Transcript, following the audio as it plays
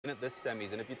this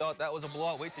semis. And if you thought that was a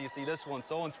blowout, wait till you see this one.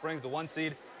 Solon Springs, the 1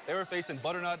 seed, they were facing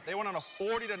Butternut. They went on a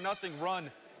 40-0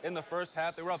 run in the first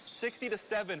half. They were up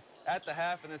 60-7 at the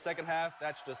half. In the second half,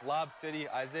 that's just Lob City.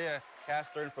 Isaiah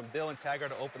Castern from Dylan Taggart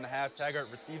to open the half. Taggart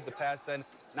received the pass, then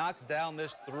knocks down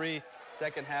this three.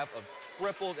 Second half of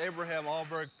triples. Abraham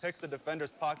Alberg picks the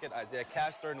defender's pocket. Isaiah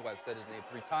Castern, who I've said his name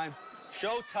 3 times.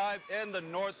 Showtime in the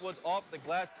Northwoods off the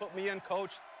glass. Put me in,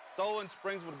 coach. Solon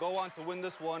Springs would go on to win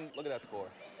this one. Look at that score.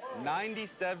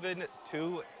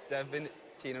 97-17.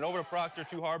 And over to Proctor,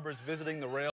 2 Harbors visiting the rail.